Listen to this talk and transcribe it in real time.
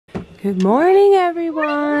Good morning,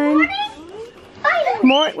 everyone.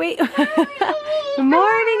 Wait. Good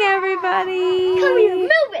morning, everybody. Come here,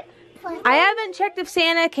 move it. I haven't checked if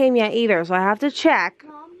Santa came yet either, so I have to check.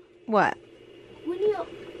 Mom, What? when you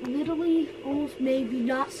literally almost made me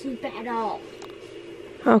not sleep at all.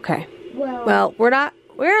 Okay. Well, We're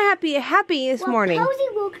happy this morning. Posey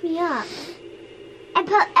woke me up and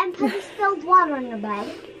put the spilled water on your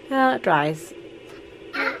bed. Well, it dries.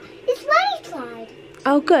 It's ready slide.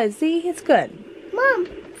 Oh, good. See, it's good. Mom,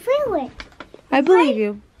 feel it. I believe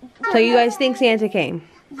you. So you guys think Santa came?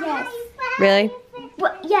 Yes. Really?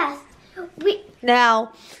 Well, yes.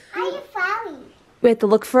 Now, Are you flying? we have to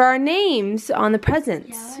look for our names on the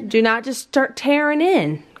presents. Yeah. Do not just start tearing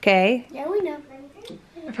in, okay? Yeah, we know.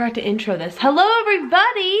 I forgot to intro this. Hello,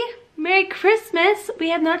 everybody. Merry Christmas. We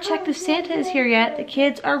have not checked if Santa is here yet. The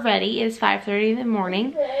kids are ready. It is 5:30 in the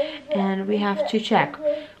morning, and we have to check.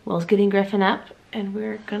 Will's getting Griffin up, and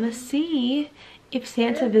we're gonna see if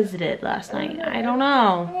Santa visited last night. I don't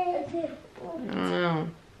know.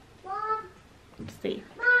 Let's see.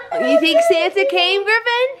 You think Santa came,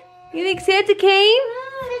 Griffin? You think Santa came?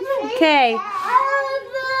 Okay.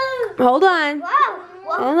 Hold on.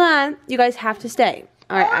 Hold on. You guys have to stay.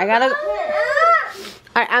 All right, I gotta.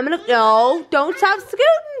 All right, I'm gonna. No, don't stop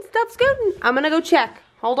scooting. Stop scooting. I'm gonna go check.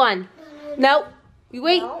 Hold on. Nope. You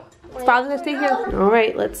wait. Father's gonna stay here. All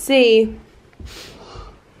right, let's see.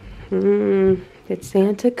 Did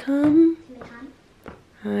Santa come?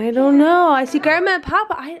 I don't know. I see Grandma and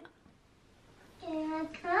Papa.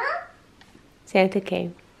 Santa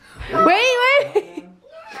came. Wait.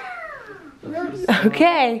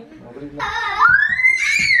 Okay.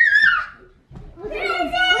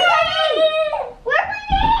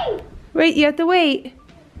 Wait, you have to wait.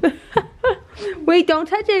 Wait, don't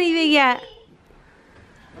touch anything yet.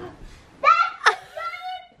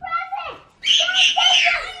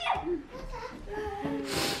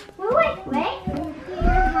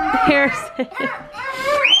 Harrison.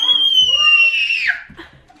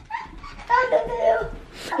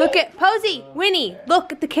 Look at Posey, Winnie.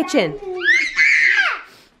 Look at the kitchen.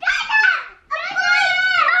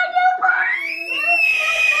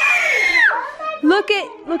 Look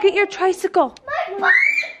at your tricycle.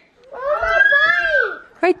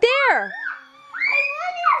 Right there.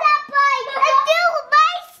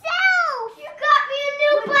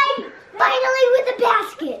 Finally with a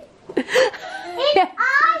basket.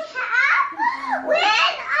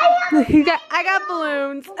 I got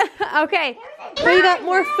balloons. Okay. So you got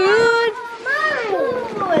more food.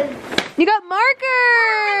 You got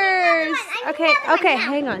markers. Okay.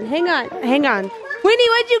 Hang on. Winnie,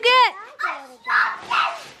 what'd you get?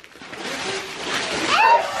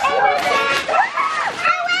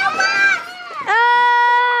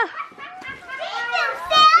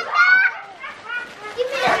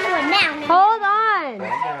 Hold on.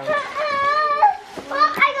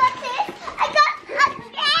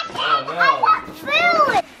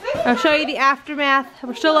 I'll show you the aftermath.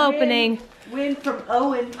 We're still opening. Win from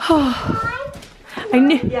Owen. I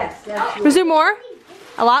knew. Yes, that's Was there more?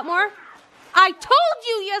 A lot more? I told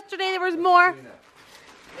you yesterday there was more.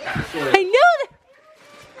 I knew that.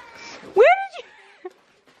 Where did you?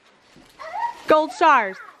 Gold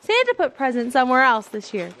stars. Santa put presents somewhere else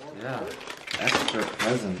this year. Yeah, extra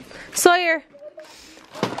present. Sawyer.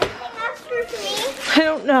 I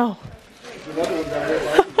don't know.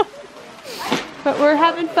 But we're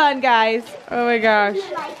having fun, guys. Oh my gosh.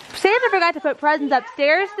 Santa forgot to put presents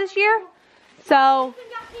upstairs this year. So,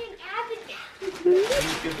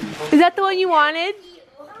 is that the one you wanted?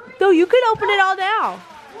 No, you could open it all now.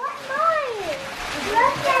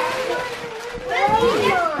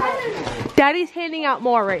 Daddy's handing out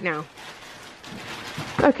more right now.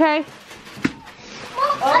 Okay?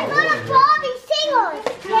 I got a Bobby singles.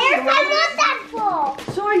 Here's I want that ball.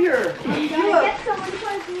 Sawyer.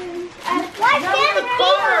 Why can't the king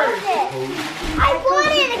use it? I want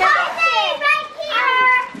it. It's right here.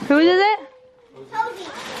 Whose is it? Posey.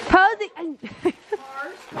 Posey.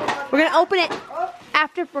 We're gonna open it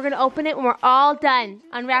after. We're gonna open it when we're all done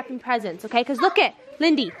unwrapping presents, okay? Because look at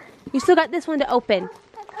Lindy. You still got this one to open.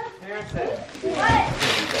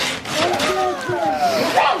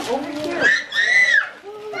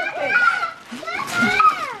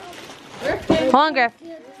 Hold on, Griff.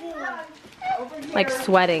 Like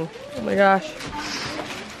sweating. Oh my gosh.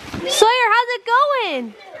 Sawyer, how's it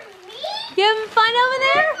going? You having fun over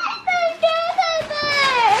there?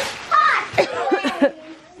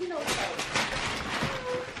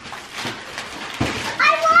 I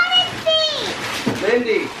want to see.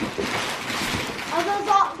 Lindy. Are those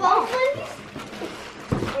all Baldwins?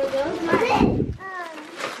 Are those mine?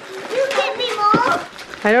 You give me more.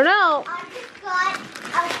 I don't know. I just got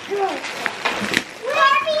a good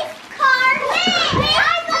Barbie's car. Wait, I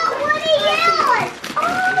got one of yours.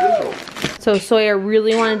 Oh. So Sawyer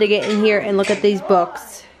really wanted to get in here and look at these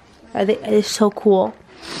books. It is so cool.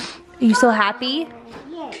 Are you so happy?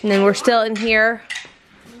 Yes. And then we're still in here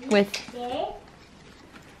with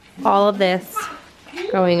all of this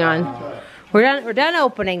going on. We're done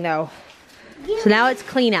opening though. So now it's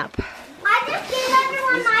cleanup. I just gave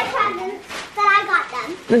everyone my presents that I got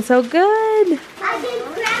them. It's so good. I gave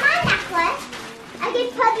Grandma a necklace. I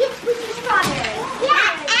gave Puggy a squishy strawberry.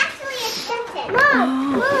 Yeah, actually it's scented.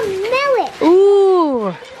 Mom, smell it. Ooh.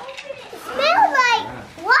 It smells like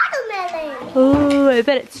watermelon. Ooh, I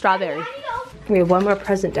bet it's strawberry. We have one more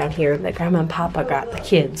present down here that Grandma and Papa got the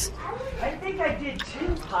kids. I think I did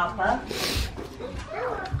too, Papa.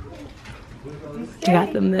 I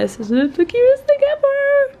got them this. Isn't it the cutest thing ever?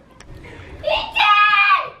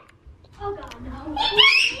 Oh God, no. My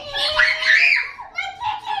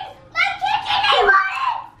kitchen! I want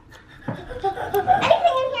it!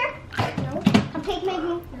 Anything in here? No. A pig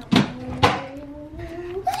maybe?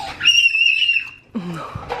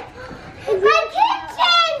 My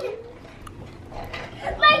kitchen!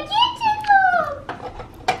 My kitchen, Mom!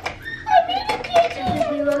 I need a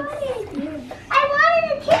kitchen! I wanted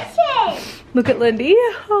a kitchen! Look at Lindy.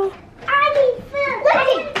 Oh. I need food!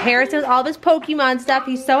 Lindy! Harris does all of his Pokemon stuff.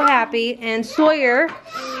 He's so happy. And Sawyer,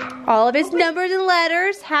 all of his numbers and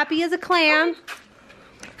letters. Happy as a clam.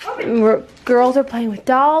 And girls are playing with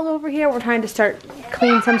dolls over here. We're trying to start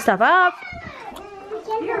cleaning some stuff up.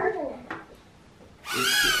 To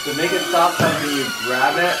make it stop something, you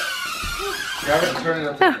grab it and turn it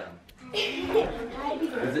upside down.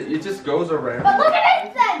 It just goes around. Look at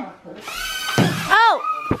it then! Oh!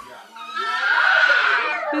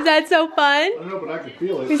 Is that so fun? I don't know, but I can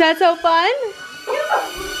feel it. Is that so fun?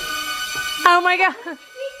 Oh my God.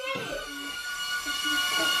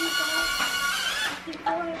 It's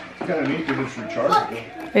kind of neat that it's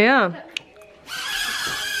rechargeable. Yeah.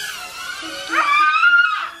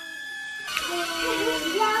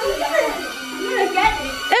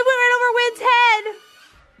 It went right over Wynn's head.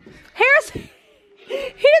 Harris,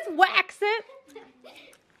 he just whacks it.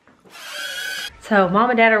 So Mom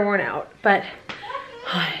and Dad are worn out, but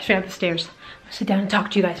I just ran up the stairs. I'll sit down and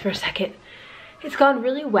talk to you guys for a second. It's gone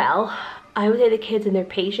really well. I would say the kids and their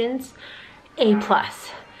patience, A+.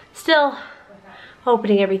 Still,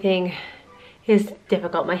 opening everything is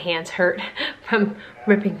difficult. My hands hurt from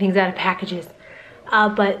ripping things out of packages.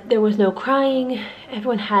 But there was no crying.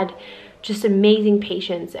 Everyone had just amazing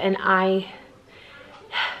patience, and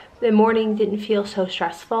the morning didn't feel so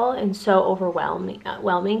stressful and so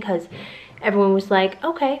overwhelming because everyone was like,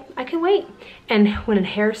 okay, I can wait. And when and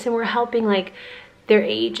Harrison were helping, like their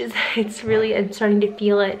age is, it's really, I'm starting to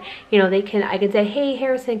feel it. You know, I can say, hey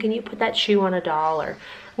Harrison, can you put that shoe on a doll? Or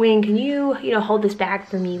Wayne, can you hold this bag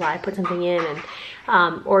for me while I put something in? And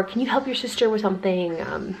or can you help your sister with something?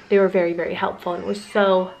 They were very, very helpful, and it was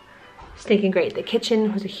so stinking great. The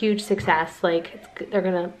kitchen was a huge success. Like, they're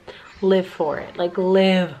gonna live for it, like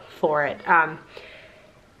live for it.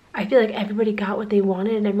 I feel like everybody got what they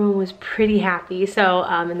wanted and everyone was pretty happy. So,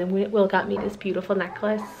 and then Will got me this beautiful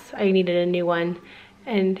necklace. I needed a new one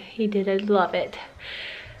and he did. I love it.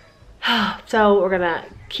 So we're gonna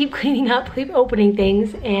keep cleaning up, keep opening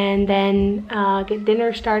things, and then get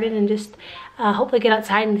dinner started and just hopefully get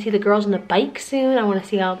outside and see the girls on the bike soon. I wanna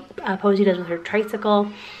see how Posey does with her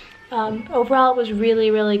tricycle. Overall, it was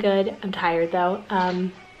really, really good. I'm tired though.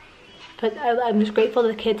 But I'm just grateful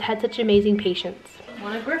the kids had such amazing patience.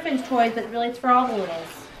 One of Griffin's toys, but really it's for all the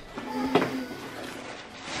littles.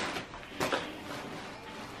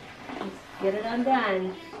 Just get it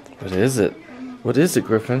undone. What is it? What is it,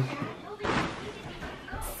 Griffin?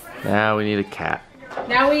 Now we need a cat.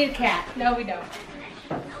 Now we need a cat. No, we don't.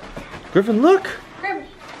 Griffin, look! Griffin.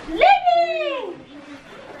 Lindy!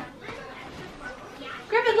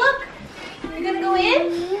 Griffin, look! You gonna go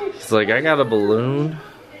in? It's like, I got a balloon.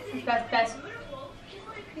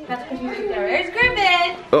 That's Christmas there. There's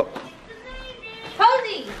Griffin! Oh.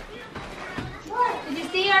 Posey! Did you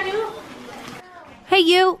see our new? Hey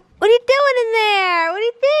you, what are you doing in there? What do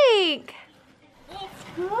you think? It's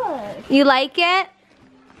good. You like it?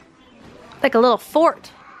 Like a little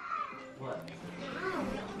fort.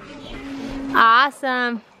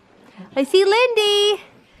 Awesome. I see Lindy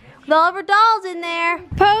with all of her dolls in there.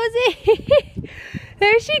 Posey!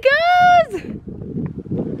 There she goes!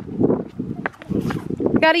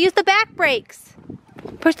 Gotta use the back brakes.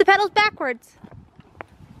 Push the pedals backwards.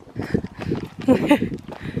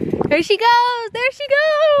 There she goes! There she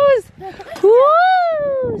goes!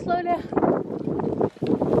 Woo! Slow down.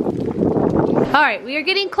 All right, we are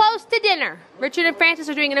getting close to dinner. Richard and Francis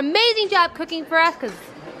are doing an amazing job cooking for us because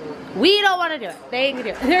we don't want to do it. They can do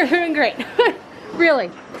it. They're doing great. Really.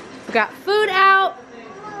 We got food out.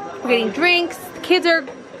 We're getting drinks. The kids are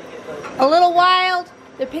a little wild.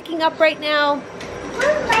 They're picking up right now. Who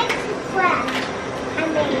likes the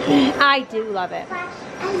craft? I do love it.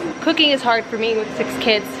 Cooking is hard for me with 6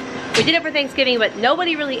 kids. We did it for Thanksgiving, but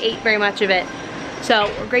nobody really ate very much of it. So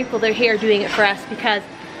we're grateful they're here doing it for us because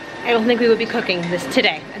I don't think we would be cooking this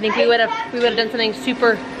today. I think we would have done something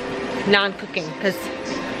super non-cooking because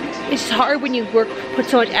it's just hard when you put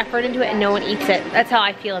so much effort into it and no one eats it. That's how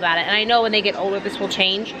I feel about it. And I know when they get older, this will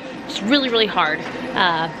change. It's really, really hard.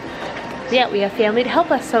 Yeah, we have family to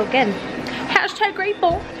help us. So again, hashtag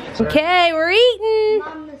grateful. Okay, we're eating.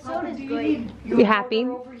 Mom, the soda's great. You happy?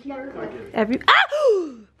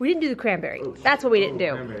 We didn't do the cranberry. That's what we didn't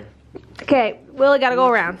do. Okay, Willie gotta go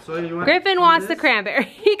around. Griffin wants the cranberry.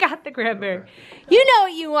 He got the cranberry. You know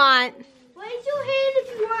what you want. Raise your hand if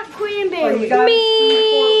you want cranberry.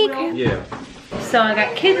 Me. Yeah. So I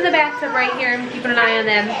got kids in the bathtub right here. I'm keeping an eye on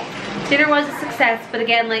them. Dinner was a success, but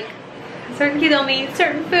again, like certain kids don't eat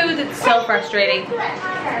certain foods. It's so frustrating.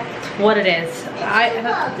 It's what it is. I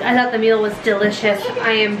thought the meal was delicious.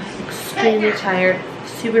 I am extremely tired,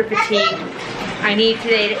 super fatigued. I need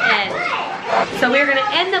today to end. So we're gonna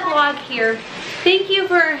end the vlog here. Thank you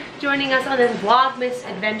for joining us on this Vlogmas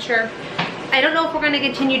adventure. I don't know if we're gonna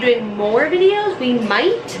continue doing more videos. We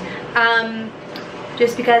might,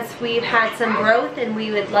 just because we've had some growth and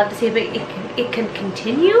we would love to see if it can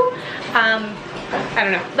continue. I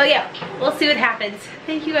don't know, but yeah, we'll see what happens.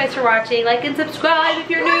 Thank you guys for watching. Like and subscribe if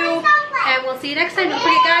you're new, and we'll see you next time. Don't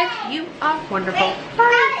forget, guys, you are wonderful.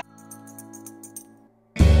 Bye.